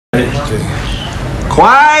Quiet!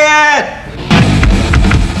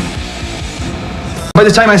 By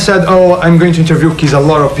the time I said, oh, I'm going to interview Kiss, a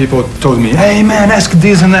lot of people told me, hey man, ask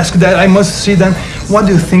this and ask that, I must see them. What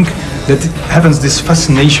do you think that happens, this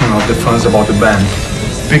fascination of the fans about the band?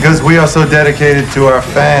 Because we are so dedicated to our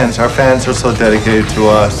fans are so dedicated to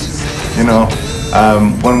us, you know.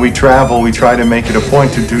 When we travel, we try to make it a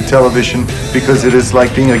point to do television because it is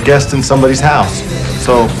like being a guest in somebody's house.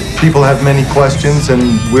 So people have many questions and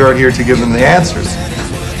we are here to give them the answers.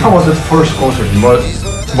 How was the first concert?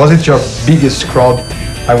 Was it your biggest crowd?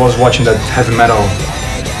 I was watching that heavy metal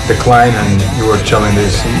decline and you were telling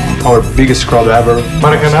this, our biggest crowd ever.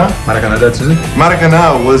 Maracanã? Maracanã, that's it?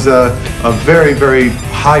 Maracanã was a very, very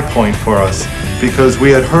high point for us because we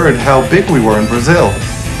had heard how big we were in Brazil.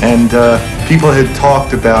 And people had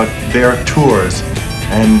talked about their tours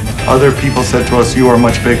and other people said to us, you are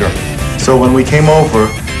much bigger. So when we came over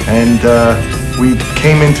and we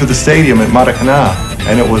came into the stadium at Maracanã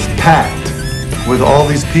and it was packed with all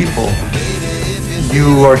these people,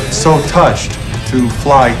 you are so touched to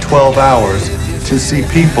fly 12 hours to see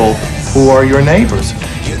people who are your neighbors.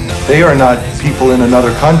 They are not people in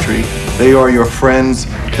another country, they are your friends,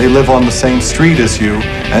 they live on the same street as you,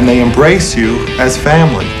 and they embrace you as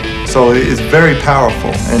family. So it is very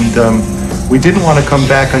powerful, and we didn't want to come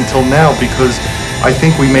back until now because I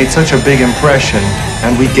think we made such a big impression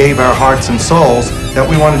and we gave our hearts and souls that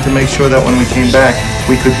we wanted to make sure that when we came back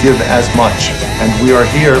we could give as much, and we are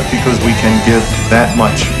here because we can give that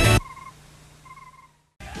much.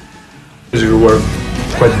 You were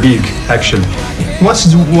quite big, actually. What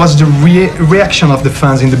was the reaction of the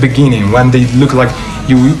fans in the beginning when they looked like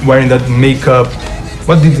you wearing that makeup?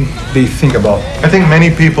 What did they think about? I think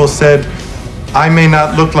many people said, I may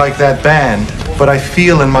not look like that band, but I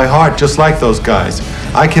feel in my heart just like those guys.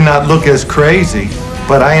 I cannot look as crazy,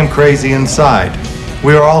 but I am crazy inside.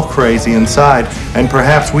 We are all crazy inside, and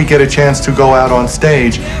perhaps we get a chance to go out on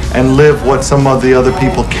stage and live what some of the other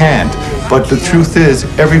people can't. But the truth is,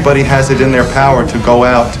 everybody has it in their power to go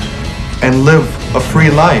out and live a free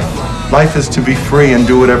life. Life is to be free and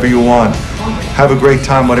do whatever you want. Have a great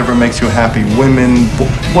time, whatever makes you happy. Women,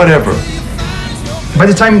 whatever. By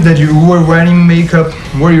the time that you were wearing makeup,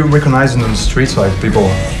 were you recognized on the streets, like people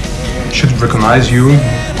should recognize you?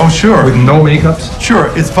 Oh, sure. With no makeup? Sure,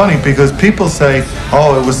 it's funny because people say,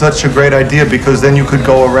 oh, it was such a great idea because then you could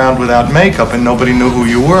go around without makeup and nobody knew who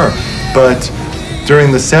you were. But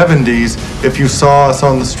during the 70s, if you saw us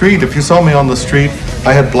on the street, if you saw me on the street,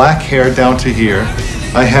 I had black hair down to here.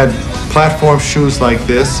 I had platform shoes like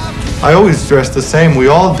this. I always dressed the same, we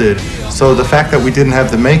all did. So the fact that we didn't have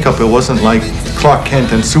the makeup, it wasn't like Clark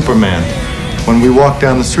Kent and Superman. When we walked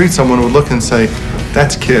down the street, someone would look and say,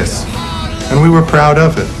 that's Kiss. And we were proud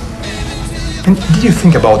of it. And did you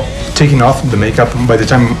think about taking off the makeup by the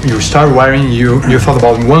time you start wearing? You thought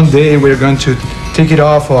about one day we're going to take it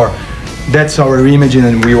off, or that's our image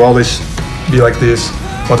and we will always be like this?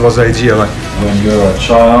 What was the idea like? When you're a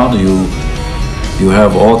child, you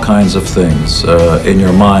have all kinds of things in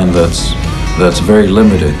your mind that's very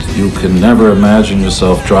limited. You can never imagine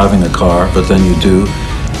yourself driving a car, but then you do.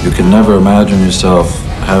 You can never imagine yourself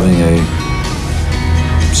having a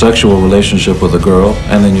sexual relationship with a girl,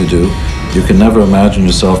 and then you do. You can never imagine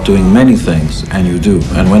yourself doing many things, and you do.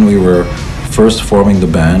 And when we were first forming the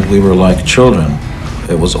band, we were like children.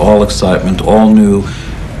 It was all excitement, all new.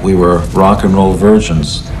 We were rock and roll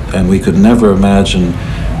virgins, and we could never imagine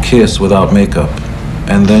Kiss without makeup.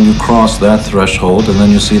 And then you cross that threshold, and then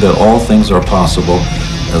you see that all things are possible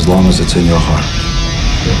as long as it's in your heart.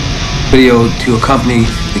 Video to accompany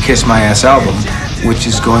the Kiss My Ass album, which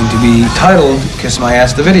is going to be titled Kiss My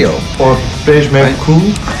Ass the Video. Or Beijo Meu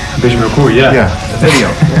Cu. Beijo Meu Cu, yeah. The video.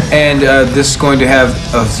 And this is going to have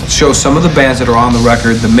show some of the bands that are on the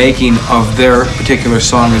record, the making of their particular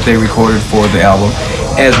song that they recorded for the album,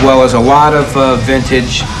 as well as a lot of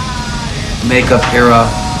vintage makeup era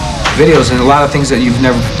videos and a lot of things that you've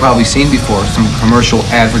never probably seen before. Some commercial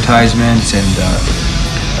advertisements and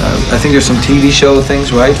I think there's some TV show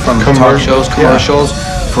things, right? From talk shows, commercials.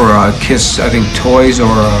 Yeah. For Kiss, I think, toys or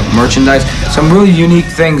merchandise. Some really unique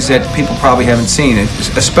things that people probably haven't seen,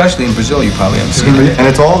 especially in Brazil, you probably haven't seen it. And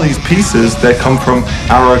it's all these pieces that come from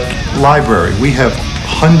our library. We have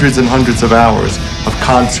hundreds and hundreds of hours of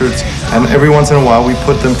concerts, and every once in a while we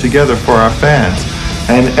put them together for our fans.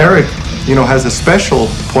 And Eric, you know, has a special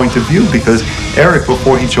point of view because Eric,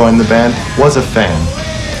 before he joined the band, was a fan.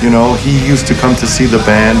 You know, he used to come to see the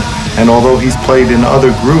band, and although he's played in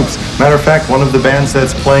other groups, matter of fact, one of the bands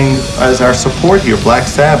that's playing as our support here, Black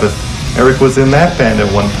Sabbath, Eric was in that band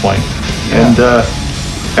at one point. Yeah. And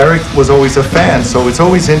Eric was always a fan, so it's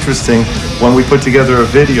always interesting when we put together a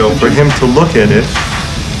video for him to look at it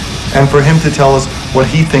and for him to tell us what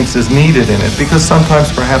he thinks is needed in it, because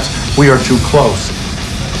sometimes perhaps we are too close.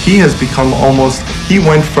 He has become he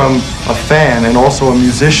went from a fan and also a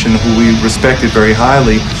musician who we respected very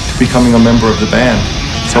highly to becoming a member of the band.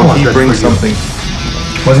 So he brings something.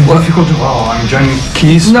 Was it difficult to, I'm joining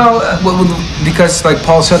keys? No, because like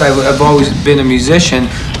Paul said, I've always been a musician.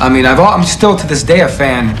 I mean, I'm still to this day a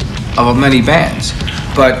fan of many bands,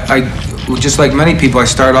 but just like many people, I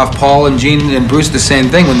started off, Paul and Gene and Bruce, the same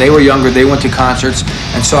thing. When they were younger, they went to concerts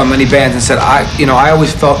and saw many bands and said, I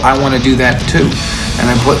always felt I want to do that too. And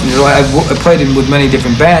I played with many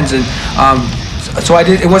different bands, and so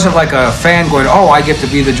it wasn't like a fan going, oh, I get to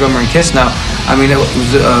be the drummer in Kiss now. I mean, it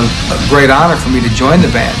was a great honor for me to join the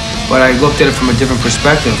band, but I looked at it from a different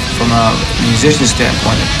perspective, from a musician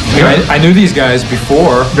standpoint. Yeah, I knew these guys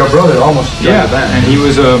before. Your brother almost joined the band. And he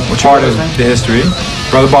was a part of the history.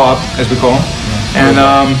 Brother Bob, as we call him. And,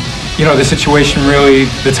 you know, the situation really,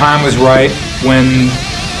 the time was right when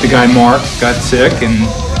the guy Mark got sick, and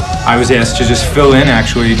I was asked to just fill in,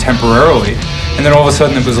 actually, temporarily. And then all of a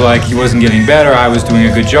sudden it was like he wasn't getting better, I was doing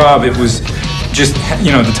a good job. It was just,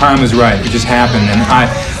 you know, the time was right. It just happened. And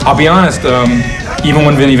I'll be honest, even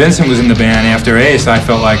when Vinnie Vincent was in the band after Ace, I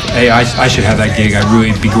felt like, hey, I should have that gig. I'd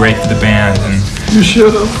really be great for the band. And you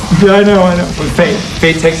should have. Yeah, I know. But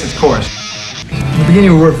fate takes its course. In the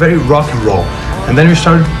beginning, we were very rock and roll, and then we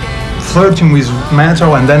started flirting with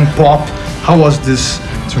metal and then pop. How was this?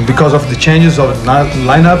 Because of the changes of the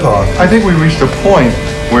lineup, or? I think we reached a point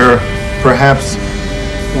where perhaps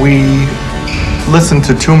we listened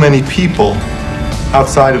to too many people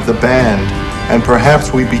outside of the band, and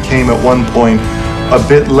perhaps we became at one point a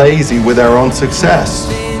bit lazy with our own success.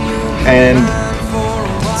 And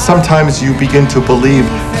sometimes you begin to believe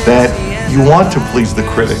that you want to please the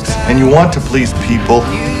critics and you want to please people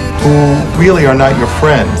who really are not your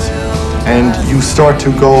friends, and you start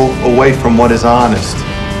to go away from what is honest,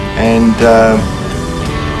 and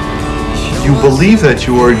you believe that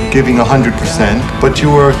you are giving 100%, but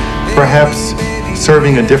you are perhaps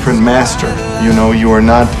serving a different master. You know, you are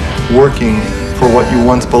not working for what you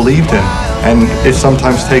once believed in, and it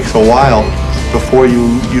sometimes takes a while before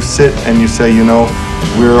you sit and you say, you know,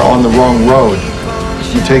 we're on the wrong road.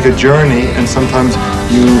 You take a journey, and sometimes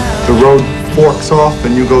the road forks off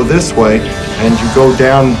and you go this way, and you go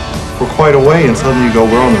down for quite a way, and suddenly you go,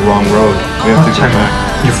 we're on the wrong road. We have to go back.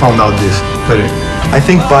 You found out this? I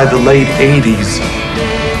think by the late 80s,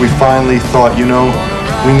 we finally thought, you know,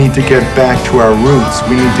 we need to get back to our roots.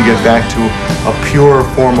 We need to get back to a pure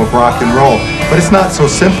form of rock and roll. But it's not so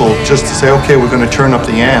simple just to say, okay, we're going to turn up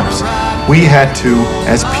the amps. We had to,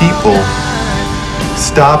 as people,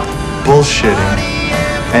 stop bullshitting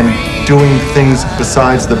and doing things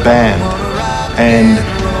besides the band and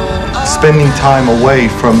spending time away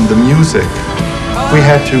from the music. We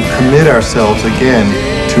had to commit ourselves again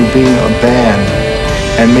to being a band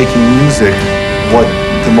and making music what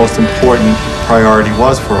the most important priority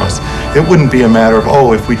was for us. It wouldn't be a matter of,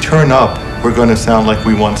 oh, if we turn up, we're going to sound like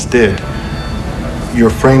we once did. Your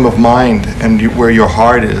frame of mind and where your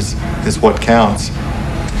heart is what counts.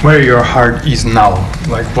 Where your heart is now,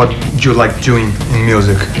 like what do you like doing in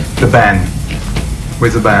music, the band,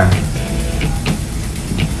 with the band.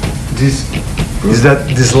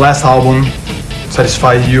 This last album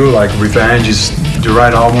satisfied you, like Revenge is the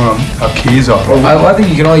right album of Keys? Or? I think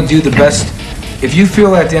you can only do the best. If you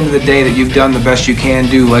feel at the end of the day that you've done the best you can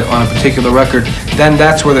do, like on a particular record, then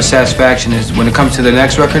that's where the satisfaction is. When it comes to the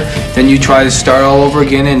next record, then you try to start all over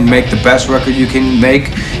again and make the best record you can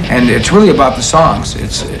make. And it's really about the songs.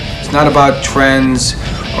 It's not about trends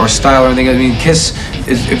or style or anything. I mean, Kiss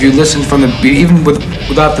is, if you listen from the, even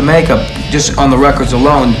without the makeup, just on the records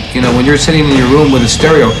alone, you know, when you're sitting in your room with a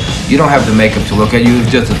stereo, you don't have the makeup to look at. You have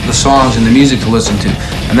just the songs and the music to listen to,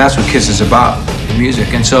 and that's what Kiss is about.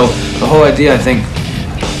 Music. And so the whole idea, I think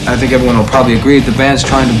everyone will probably agree, the band's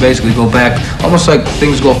trying to basically go back, almost like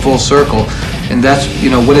things go full circle, and that's, you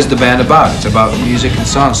know, what is the band about? It's about music and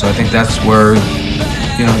songs. So I think that's where,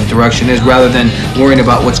 you know, the direction is, rather than worrying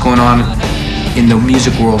about what's going on in the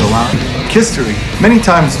music world around. History. Many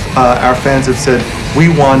times our fans have said, we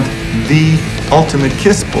want the ultimate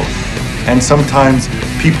Kiss book, and sometimes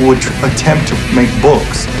people would attempt to make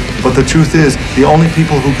books. But the truth is, the only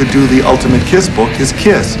people who could do the ultimate Kiss book is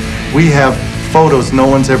Kiss. We have photos no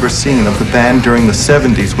one's ever seen of the band during the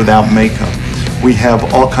 70s without makeup. We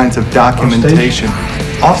have all kinds of documentation.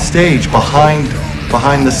 Off stage, behind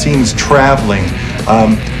the scenes, traveling.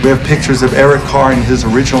 We have pictures of Eric Carr in his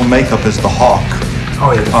original makeup as the Hawk.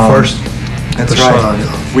 Oh yeah, the first That's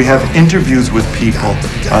right. We have interviews with people,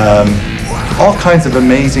 all kinds of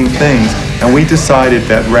amazing things. And we decided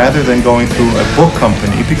that rather than going through a book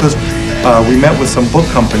company, because we met with some book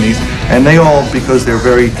companies, and they all, because they're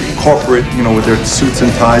very corporate, you know, with their suits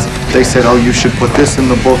and ties, they said, oh, you should put this in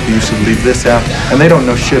the book, you should leave this out, and they don't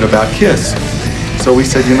know shit about KISS. So we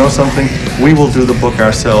said, you know something, we will do the book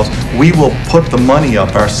ourselves. We will put the money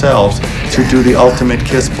up ourselves to do the ultimate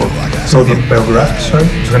KISS book. So the biographical, sorry?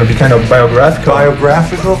 It's going to be kind of biographical?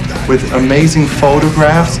 Biographical, with amazing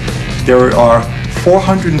photographs. There are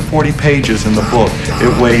 440 pages in the book.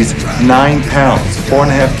 It weighs 9 pounds,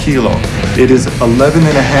 4.5 kilos. It is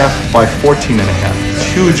 11.5 by 14.5. It's a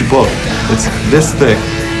huge book. It's this thick,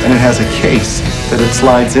 and it has a case that it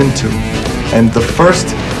slides into. And the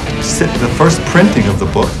first printing of the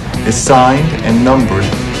book is signed and numbered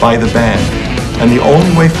by the band. And the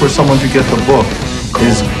only way for someone to get the book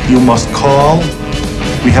is you must call.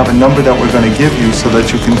 We have a number that we're going to give you so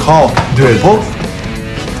that you can call. The book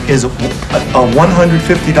is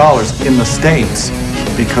 $150 in the States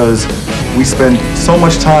because we spend so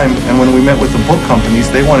much time, and when we met with the book companies,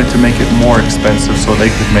 they wanted to make it more expensive so they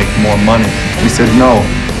could make more money. We said, no,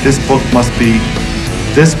 this book must be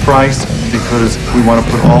this price because we want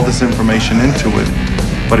to put all this information into it,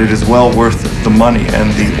 but it is well worth the money,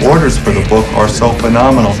 and the orders for the book are so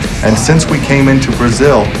phenomenal. And since we came into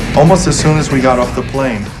Brazil, almost as soon as we got off the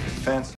plane,